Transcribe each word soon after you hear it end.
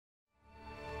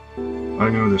I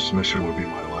knew this mission would be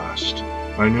my last.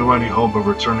 I knew any hope of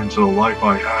returning to the life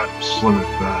I had was slim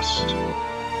at best.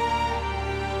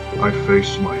 I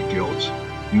faced my guilt,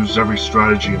 used every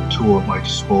strategy and tool at my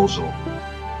disposal.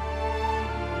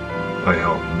 I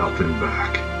held nothing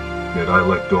back, yet I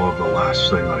let go of the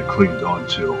last thing I clinged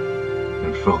onto,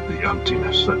 and felt the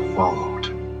emptiness that followed.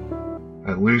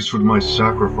 At least with my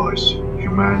sacrifice,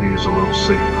 humanity is a little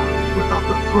safer without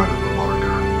the threat of the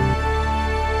marker.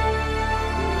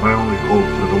 I only hope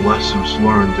that the lessons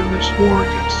learned in this war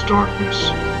against darkness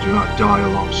do not die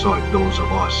alongside those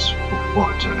of us who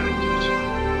fought to end it.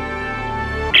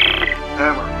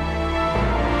 Hammer!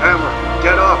 Hammer,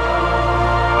 get up!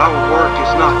 Our work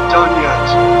is not done.